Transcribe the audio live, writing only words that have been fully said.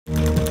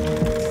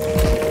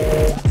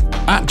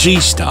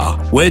G-Star,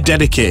 we're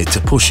dedicated to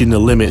pushing the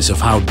limits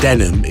of how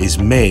denim is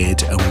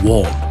made and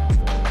worn.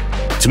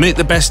 To make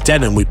the best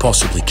denim we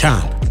possibly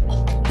can,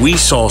 we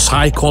source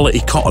high-quality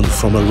cotton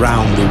from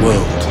around the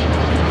world.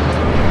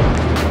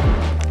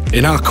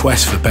 In our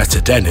quest for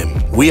better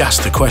denim, we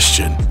ask the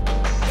question,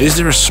 is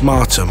there a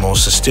smarter, more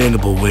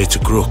sustainable way to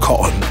grow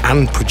cotton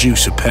and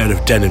produce a pair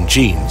of denim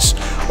jeans,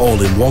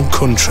 all in one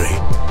country,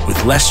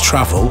 with less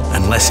travel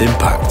and less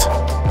impact?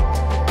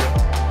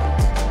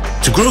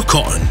 To grow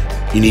cotton,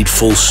 you need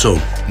full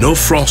sun, no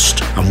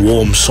frost and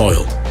warm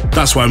soil.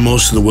 That's why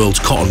most of the world's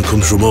cotton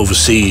comes from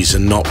overseas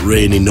and not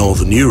rainy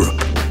northern Europe.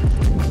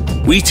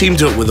 We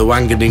teamed up with the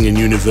Wageningen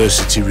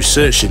University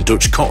research in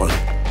Dutch cotton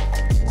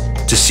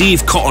to see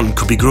if cotton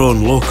could be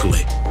grown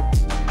locally.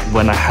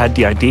 When I had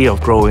the idea of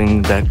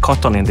growing the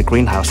cotton in the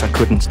greenhouse, I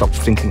couldn't stop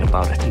thinking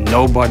about it.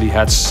 Nobody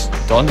has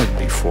done it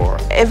before.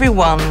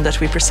 Everyone that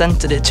we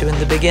presented it to in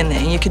the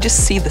beginning, you could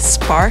just see the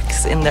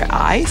sparks in their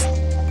eyes.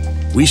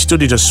 We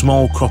studied a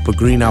small crop of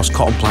greenhouse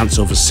cotton plants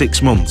over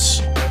 6 months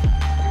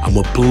and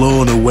were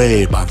blown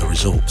away by the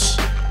results.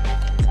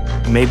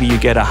 Maybe you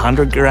get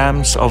 100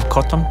 grams of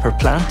cotton per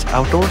plant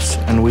outdoors,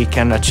 and we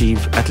can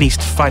achieve at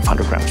least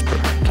 500 grams per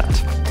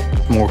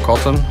plant. More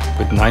cotton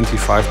with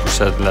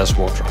 95% less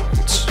water.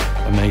 It's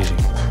amazing.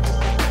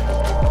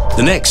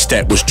 The next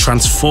step was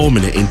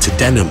transforming it into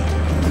denim.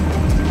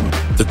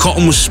 The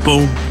cotton was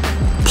spun,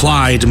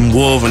 plied and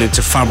woven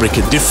into fabric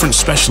at different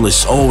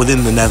specialists all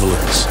within the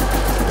Netherlands.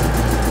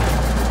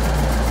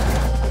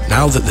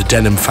 Now that the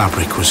denim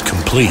fabric was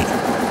complete,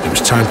 it was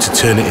time to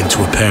turn it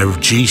into a pair of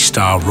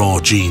G-Star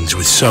raw jeans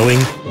with sewing,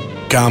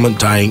 garment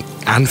dyeing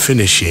and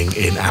finishing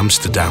in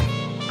Amsterdam.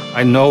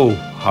 I know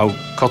how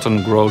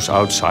cotton grows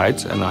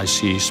outside, and I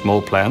see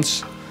small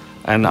plants,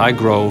 and I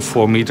grow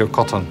 4-meter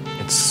cotton.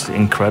 It's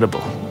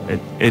incredible.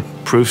 It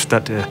proves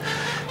that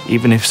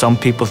even if some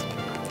people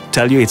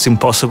tell you it's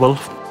impossible,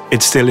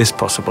 it still is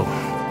possible.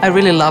 I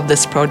really love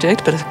this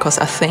project, but because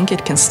I think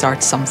it can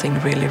start something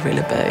really,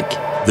 really big.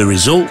 The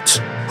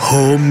result?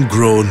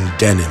 Homegrown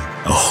denim.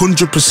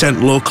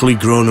 100% locally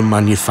grown and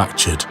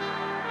manufactured,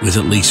 with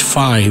at least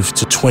 5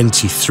 to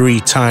 23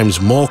 times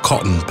more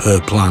cotton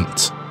per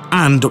plant,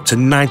 and up to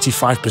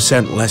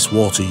 95% less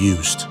water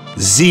used,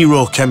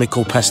 0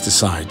 chemical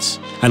pesticides,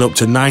 and up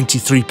to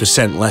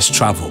 93% less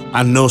travel,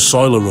 and no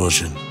soil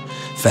erosion,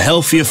 for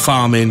healthier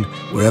farming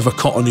wherever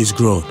cotton is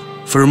grown.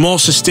 For a more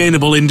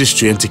sustainable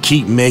industry and to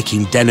keep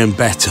making denim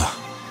better.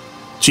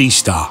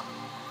 G-Star,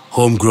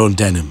 homegrown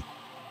denim.